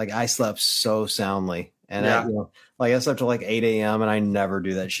 Like, I slept so soundly, and I slept till like 8 a.m. and I never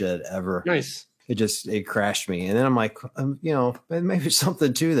do that shit ever. Nice. It crashed me. And then I'm like, maybe there's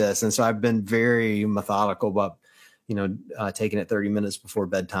something to this. And so I've been very methodical about, taking it 30 minutes before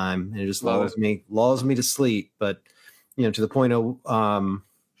bedtime, and it just lulls me to sleep. But, to the point of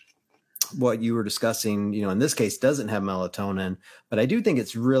what you were discussing, in this case doesn't have melatonin, but I do think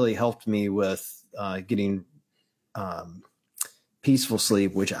it's really helped me with getting peaceful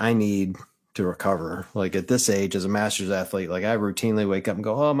sleep, which I need to recover. Like, at this age as a master's athlete, like, I routinely wake up and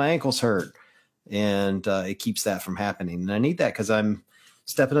go, oh, my ankles hurt. And it keeps that from happening. And I need that because I'm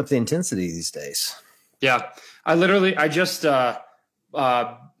stepping up the intensity these days. Yeah. I just,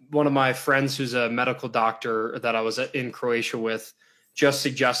 one of my friends who's a medical doctor that I was in Croatia with just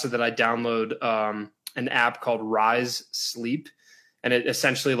suggested that I download an app called Rise Sleep. And it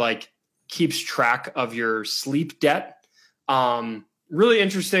essentially like keeps track of your sleep debt. Really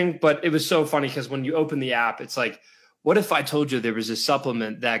interesting, but it was so funny because when you open the app, it's like, what if I told you there was a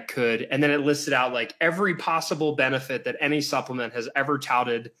supplement that could, and then it listed out like every possible benefit that any supplement has ever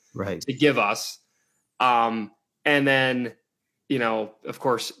touted to give us. And then, of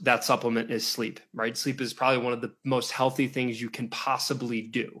course, that supplement is sleep, right? Sleep is probably one of the most healthy things you can possibly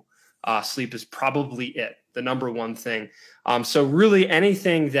do. Sleep is probably the number one thing. So really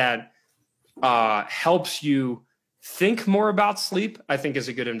anything that helps you think more about sleep, I think is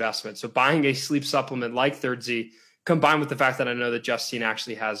a good investment. So buying a sleep supplement like Third Z, combined with the fact that I know that Justine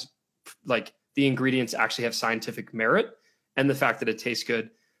actually has, like, the ingredients actually have scientific merit, and the fact that it tastes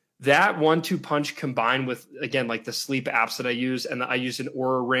good, that 1-2 punch combined with, again, like the sleep apps that I use, and I use an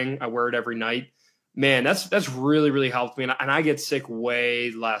Oura Ring. I wear it every night. Man, that's really, really helped me. And I get sick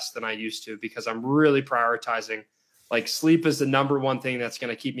way less than I used to because I'm really prioritizing, like, sleep is the number one thing that's going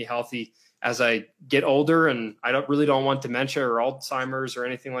to keep me healthy as I get older, and I don't want dementia or Alzheimer's or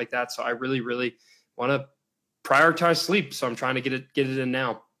anything like that. So I really, really want to prioritize sleep. So I'm trying to get it in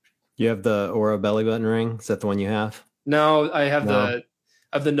now. You have the Oura belly button ring? Is that the one you have? No, I have the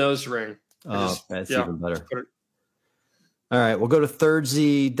nose ring. That's even better. All right, we'll go to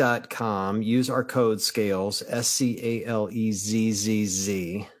thirdz.com. Use our code SCALES, SCALEZZZ,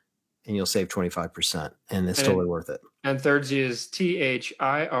 and you'll save 25%. And it's totally worth it. And Third Z is THIRDZY.com.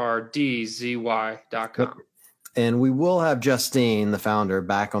 And we will have Justine, the founder,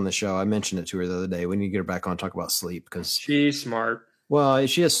 back on the show. I mentioned it to her the other day. We need to get her back on and talk about sleep because she's smart. Well,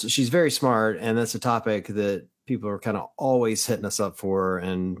 she's very smart, and that's a topic that people are kind of always hitting us up for.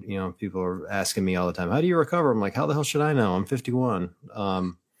 And, people are asking me all the time, how do you recover? I'm like, how the hell should I know? I'm 51.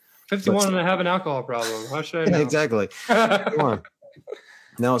 51 and I have an alcohol problem. How should I know? Exactly.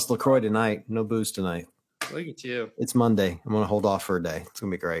 Now it's LaCroix tonight. No booze tonight. Look at you. It's Monday. I'm going to hold off for a day. It's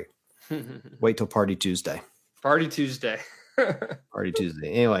going to be great. Wait till Party Tuesday. Party Tuesday. Party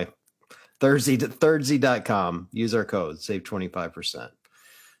Tuesday. Anyway, thirdz.com. Use our code. Save 25%.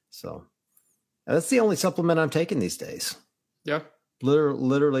 So that's the only supplement I'm taking these days. Yeah.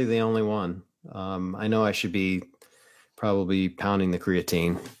 Literally the only one. I know I should be probably pounding the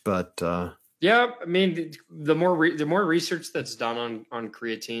creatine, but yeah, I mean, the more research that's done on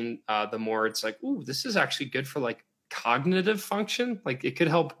creatine, the more it's like, ooh, this is actually good for like cognitive function. Like it could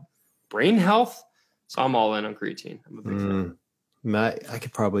help brain health. So I'm all in on creatine. I'm a big fan. I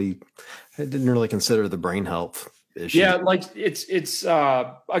didn't really consider the brain health issue. Yeah, like it's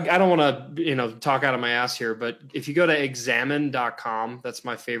I don't want to talk out of my ass here, but if you go to examine.com, that's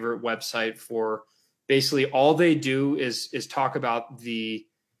my favorite website for basically all they do is talk about the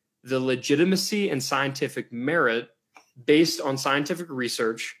legitimacy and scientific merit based on scientific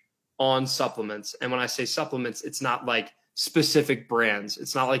research on supplements. And when I say supplements, it's not like specific brands.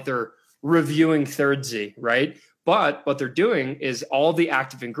 It's not like they're reviewing Third Z, right? But what they're doing is all the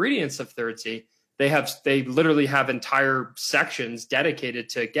active ingredients of Third Z, they literally have entire sections dedicated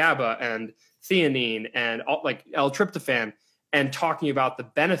to GABA and theanine and like L-tryptophan, and talking about the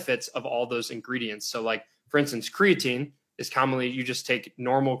benefits of all those ingredients. So like, for instance, creatine is commonly, you just take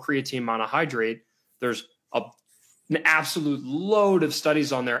normal creatine monohydrate. There's an absolute load of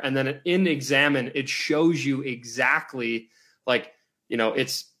studies on there. And then in Examine, it shows you exactly like,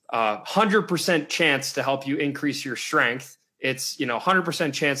 it's 100% chance to help you increase your strength. It's,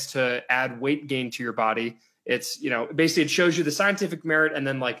 100% chance to add weight gain to your body. It's, basically it shows you the scientific merit and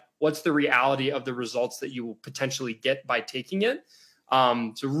then like, what's the reality of the results that you will potentially get by taking it.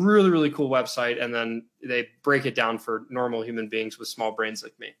 It's a really, really cool website. And then they break it down for normal human beings with small brains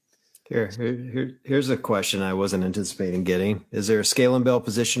like me. Here's a question I wasn't anticipating getting. Is there a scale and bell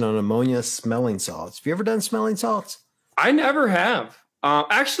position on ammonia smelling salts? Have you ever done smelling salts? I never have.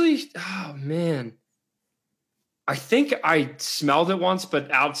 Actually, oh man. I think I smelled it once,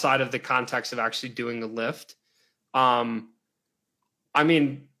 but outside of the context of actually doing the lift. I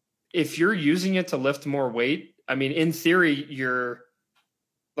mean, if you're using it to lift more weight, I mean, in theory, you're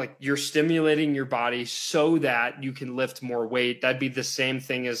stimulating your body so that you can lift more weight. That'd be the same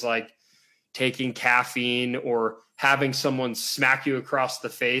thing as like taking caffeine or having someone smack you across the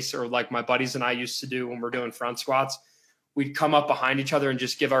face, or like my buddies and I used to do when we're doing front squats. We'd come up behind each other and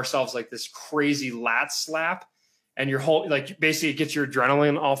just give ourselves like this crazy lat slap, and your whole, like, basically it gets your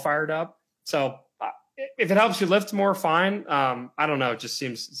adrenaline all fired up. So if it helps you lift more, fine. I don't know. It just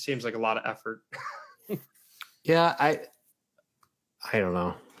seems like a lot of effort. Yeah. I don't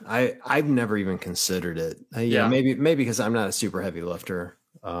know. I've never even considered it. Yeah. Maybe because I'm not a super heavy lifter.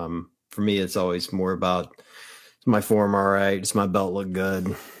 For me, it's always more about, is my form all right? Does my belt look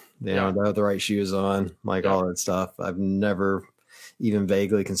good? Do I have the right shoes on? Like all that stuff. I've never even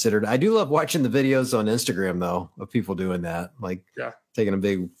vaguely considered. I do love watching the videos on Instagram though of people doing that, like taking a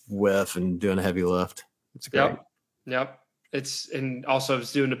big whiff and doing a heavy lift. It's great. Yep. And also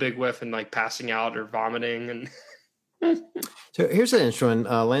it's doing a big whiff and like passing out or vomiting. And so here's an interesting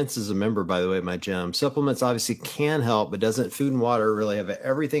one. Lance is a member, by the way, at my gym. Supplements obviously can help, but doesn't food and water really have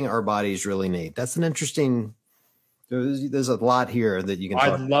everything our bodies really need? That's an interesting. There's a lot here that you can.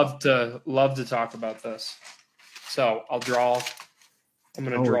 I'd love to talk about this. So I'll draw I'm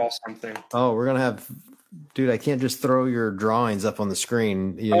going to draw something. Oh, we're going to have, dude, I can't just throw your drawings up on the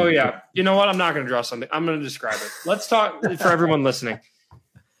screen. Oh yeah. You know what? I'm not going to draw something. I'm going to describe it. Let's talk for everyone listening.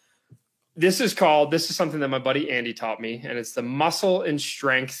 This is something that my buddy Andy taught me, and it's the muscle and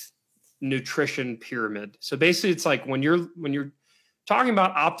strength nutrition pyramid. So basically it's like when you're talking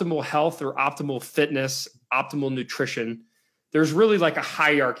about optimal health or optimal fitness, optimal nutrition, there's really like a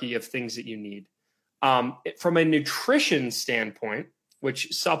hierarchy of things that you need. From a nutrition standpoint, which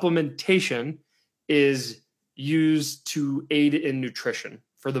supplementation is used to aid in nutrition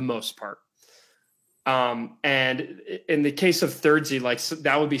for the most part. And in the case of Thirdsy, like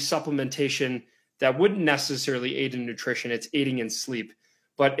that would be supplementation that wouldn't necessarily aid in nutrition. It's aiding in sleep.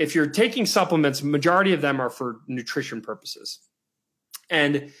 But if you're taking supplements, majority of them are for nutrition purposes.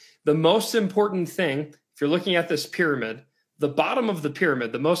 And the most important thing, if you're looking at this pyramid, the bottom of the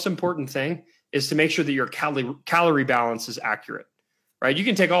pyramid, the most important thing is to make sure that your calorie balance is accurate, right? You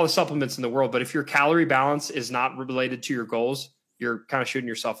can take all the supplements in the world, but if your calorie balance is not related to your goals, you're kind of shooting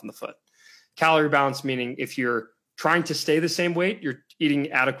yourself in the foot. Calorie balance meaning if you're trying to stay the same weight, you're eating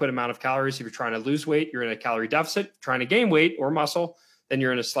adequate amount of calories. If you're trying to lose weight, you're in a calorie deficit. Trying to gain weight or muscle, then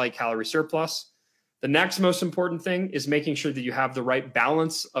you're in a slight calorie surplus. The next most important thing is making sure that you have the right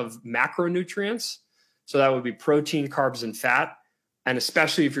balance of macronutrients. So that would be protein, carbs, and fat. And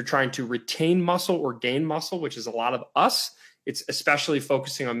especially if you're trying to retain muscle or gain muscle, which is a lot of us, it's especially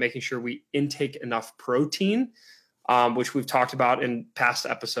focusing on making sure we intake enough protein, which we've talked about in past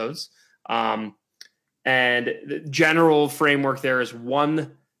episodes. And the general framework there is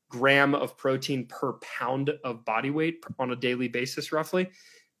 1 gram of protein per pound of body weight on a daily basis, roughly.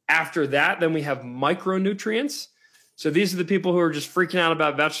 After that, then we have micronutrients. So these are the people who are just freaking out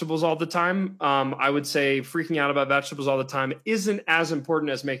about vegetables all the time. I would say freaking out about vegetables all the time isn't as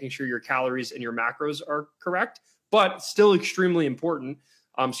important as making sure your calories and your macros are correct, but still extremely important.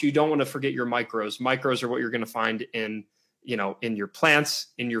 So you don't want to forget your micros. Micros are what you're going to find in your plants,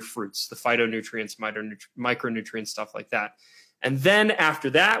 in your fruits, the phytonutrients, micronutrients, stuff like that. And then after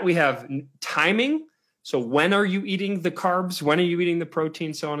that, we have timing. So when are you eating the carbs? When are you eating the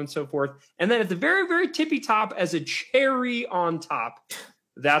protein? So on and so forth. And then at the very, very tippy top, as a cherry on top,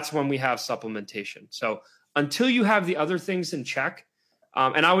 that's when we have supplementation. So until you have the other things in check,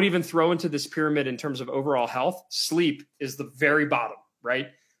 and I would even throw into this pyramid in terms of overall health, sleep is the very bottom, right?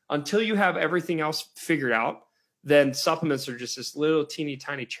 Until you have everything else figured out, then supplements are just this little teeny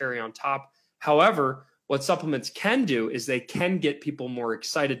tiny cherry on top. However, what supplements can do is they can get people more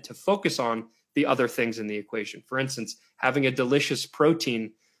excited to focus on the other things in the equation. For instance, having a delicious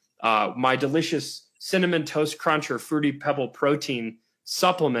protein, my delicious cinnamon toast crunch or fruity pebble protein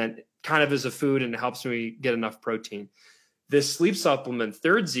supplement kind of is a food and it helps me get enough protein. This sleep supplement,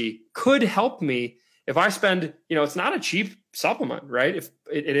 Thirdsy, could help me if I spend, it's not a cheap supplement, right? If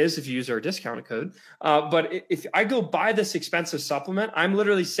it is, if you use our discount code. But if I go buy this expensive supplement, I'm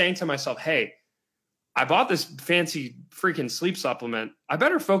literally saying to myself, hey, I bought this fancy freaking sleep supplement. I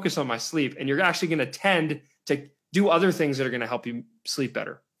better focus on my sleep. And you're actually going to tend to do other things that are going to help you sleep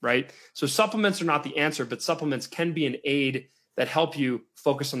better, right? So supplements are not the answer, but supplements can be an aid that help you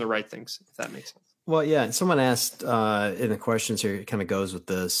focus on the right things, if that makes sense. Well, yeah. Someone asked in the questions here, it kind of goes with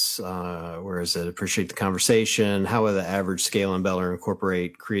this. Where is it? Appreciate the conversation. How would the average scale and baler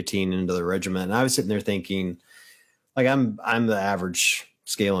incorporate creatine into the regimen? And I was sitting there thinking, like, I'm the average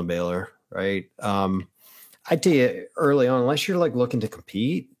scale and baler, right? I tell you early on, unless you're like looking to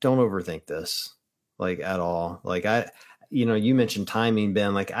compete, don't overthink this, like at all. Like you mentioned timing,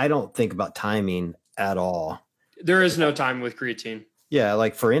 Ben. Like I don't think about timing at all. There is no time with creatine. Yeah,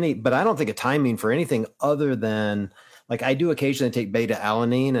 like but I don't think of timing for anything other than like I do occasionally take beta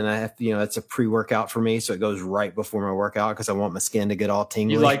alanine and I have, it's a pre-workout for me. So it goes right before my workout because I want my skin to get all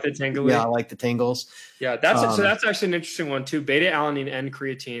tingly. You like the tingly? Yeah, I like the tingles. Yeah, so that's actually an interesting one too. Beta alanine and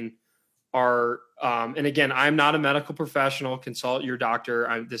creatine are, and again, I'm not a medical professional. Consult your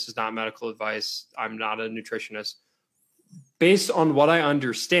doctor. This is not medical advice. I'm not a nutritionist. Based on what I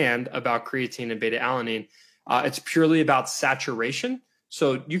understand about creatine and beta alanine, it's purely about saturation.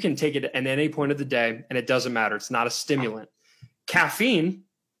 So you can take it at any point of the day and it doesn't matter. It's not a stimulant. Caffeine,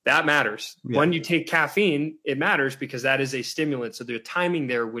 that matters. Yeah. When you take caffeine, it matters because that is a stimulant. So the timing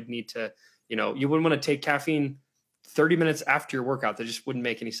there would need to, you wouldn't want to take caffeine 30 minutes after your workout. That just wouldn't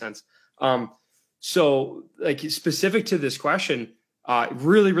make any sense. So like specific to this question,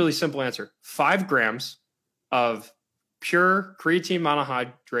 really, really simple answer. 5 grams of pure creatine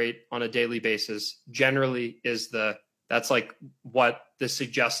monohydrate on a daily basis generally that's like what the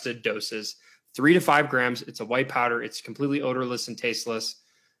suggested dose is. 3 to 5 grams. It's a white powder. It's completely odorless and tasteless.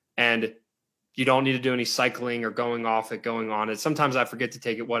 And You don't need to do any cycling or going off it, going on it. Sometimes I forget to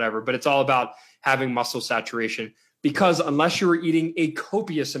take it, whatever, but it's all about having muscle saturation, because unless you're eating a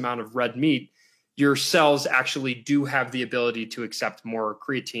copious amount of red meat, your cells actually do have the ability to accept more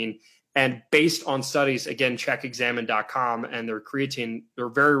creatine. And based on studies, again, check examine.com and their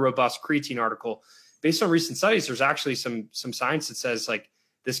very robust creatine article. Based on recent studies, there's actually some science that says like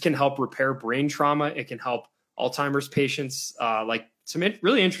this can help repair brain trauma. It can help Alzheimer's patients, like some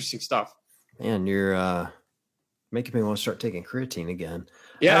really interesting stuff. Man, you're making me want to start taking creatine again.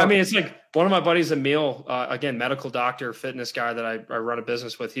 Yeah, I mean, it's like one of my buddies, Emil, again, medical doctor, fitness guy that I run a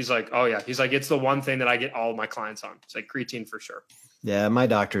business with. He's like, oh yeah, he's like, it's the one thing that I get all of my clients on. It's like creatine for sure. Yeah, my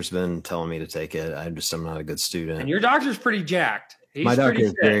doctor's been telling me to take it. I'm not a good student. And your doctor's pretty jacked. My doctor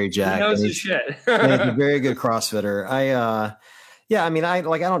is very jacked. He knows his shit. He's a very good CrossFitter. I mean, I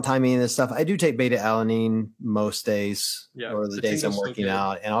don't time any of this stuff. I do take beta alanine most days, or the days I'm working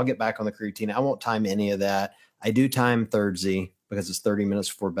out, and I'll get back on the creatine. I won't time any of that. I do time Thursday because it's 30 minutes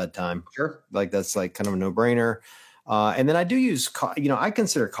before bedtime. Sure. Like that's like kind of a no brainer. And then I do use, I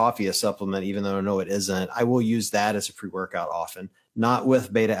consider coffee a supplement, even though I know it isn't. I will use that as a pre-workout often, not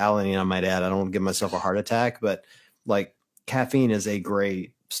with beta alanine, I might add. I don't want to give myself a heart attack, but like caffeine is a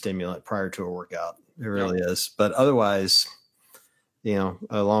great stimulant prior to a workout. It really is. But otherwise,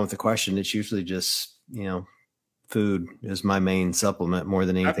 along with the question, it's usually just, food is my main supplement more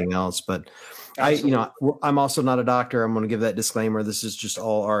than anything else. But I'm also not a doctor. I'm going to give that disclaimer. This is just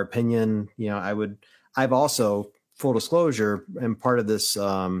all our opinion. I've also, full disclosure, and part of this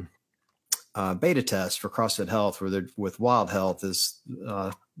beta test for CrossFit Health, with Wild Health is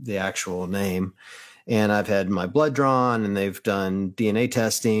the actual name. And I've had my blood drawn, and they've done DNA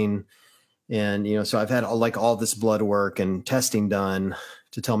testing. And, so I've had all this blood work and testing done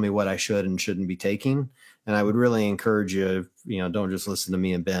to tell me what I should and shouldn't be taking. And I would really encourage you, don't just listen to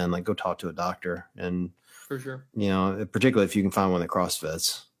me and Ben, go talk to a doctor. And for sure, particularly if you can find one that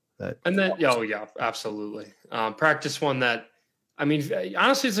CrossFits. And then, yeah, absolutely. Practice one that, I mean,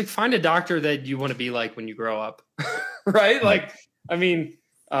 honestly, it's like find a doctor that you want to be like when you grow up, right? Like, I mean,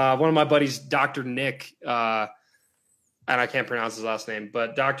 one of my buddies, Dr. Nick, and I can't pronounce his last name,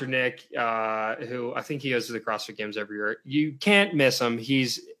 but Dr. Nick, who I think he goes to the CrossFit Games every year. You can't miss him.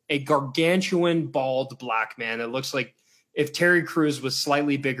 He's a gargantuan, bald black man that looks like if Terry Crews was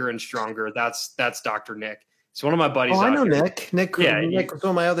slightly bigger and stronger. That's Dr. Nick. It's one of my buddies. Oh, I know Nick. Nick was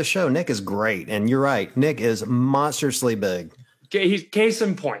on my other show. Nick is great, and you're right. Nick is monstrously big. He's case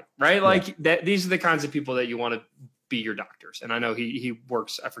in point, right? Like that. These are the kinds of people that you want to be your doctors. And I know he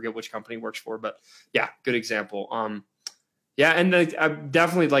works. I forget which company he works for, but yeah, good example. Yeah, and I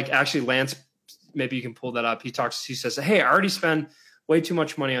definitely actually Lance. Maybe you can pull that up. He says, "Hey, I already spend way too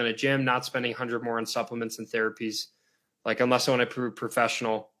much money on a gym. Not spending 100 more on supplements and therapies. Unless I want to prove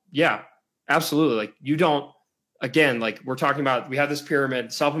professional. Yeah, absolutely. You don't." Again, we're talking about, we have this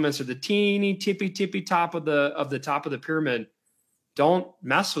pyramid. Supplements are the teeny tippy top of the top of the pyramid. Don't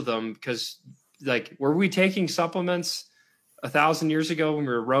mess with them, because were we taking supplements 1,000 years ago when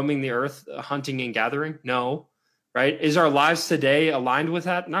we were roaming the earth, hunting and gathering? No, right? Is our lives today aligned with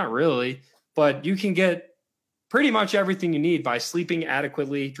that? Not really, but you can get pretty much everything you need by sleeping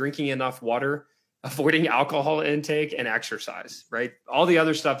adequately, drinking enough water, avoiding alcohol intake, and exercise, right? All the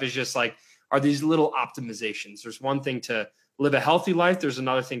other stuff is just are these little optimizations. There's one thing to live a healthy life. There's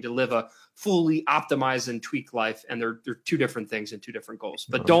another thing to live a fully optimized and tweak life. And they're two different things and two different goals.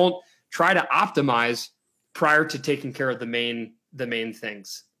 But don't try to optimize prior to taking care of the main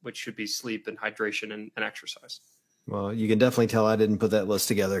things, which should be sleep and hydration and exercise. Well, you can definitely tell I didn't put that list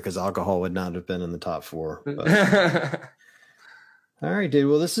together, because alcohol would not have been in the top 4. All right, dude.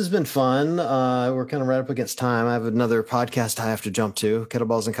 Well, this has been fun. We're kind of right up against time. I have another podcast I have to jump to.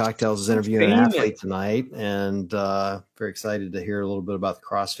 Kettlebells and Cocktails is interviewing an athlete tonight, and very excited to hear a little bit about the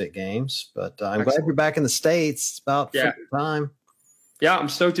CrossFit Games. But I'm glad you're back in the States. It's about time. Yeah, I'm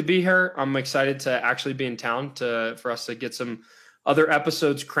stoked to be here. I'm excited to actually be in town for us to get some other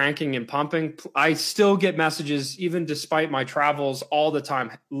episodes cranking and pumping. I still get messages, even despite my travels, all the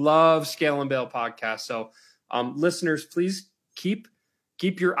time. Love Scale and Bale podcast. So listeners, please keep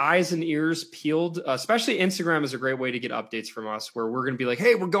your eyes and ears peeled. Especially Instagram is a great way to get updates from us, where we're going to be like,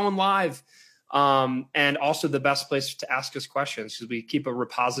 hey, we're going live. And also the best place to ask us questions, because we keep a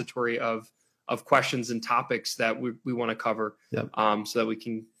repository of questions and topics that we want to cover. Yep. So that we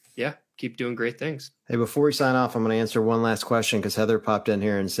can, keep doing great things. Hey, before we sign off, I'm going to answer one last question, because Heather popped in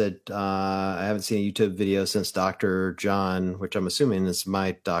here and said, I haven't seen a YouTube video since Dr. John, which I'm assuming is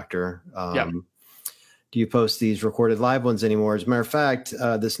my doctor. Do you post these recorded live ones anymore? As a matter of fact,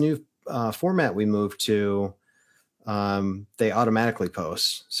 this new format we moved to, they automatically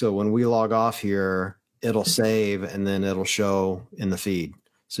post. So when we log off here, it'll save and then it'll show in the feed.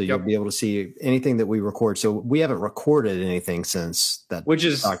 So you'll be able to see anything that we record. So we haven't recorded anything since that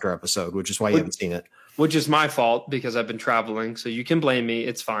doctor episode, which is why you haven't seen it. Which is my fault because I've been traveling. So you can blame me.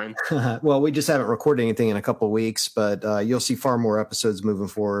 It's fine. Well, we just haven't recorded anything in a couple of weeks, but you'll see far more episodes moving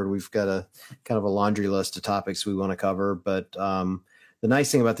forward. We've got a kind of a laundry list of topics we want to cover. But the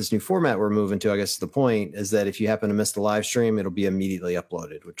nice thing about this new format we're moving to, I guess the point, is that if you happen to miss the live stream, it'll be immediately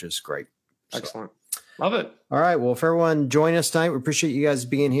uploaded, which is great. Excellent. Love it. All right. Well, if everyone join us tonight, we appreciate you guys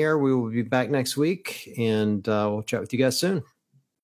being here. We will be back next week, and we'll chat with you guys soon.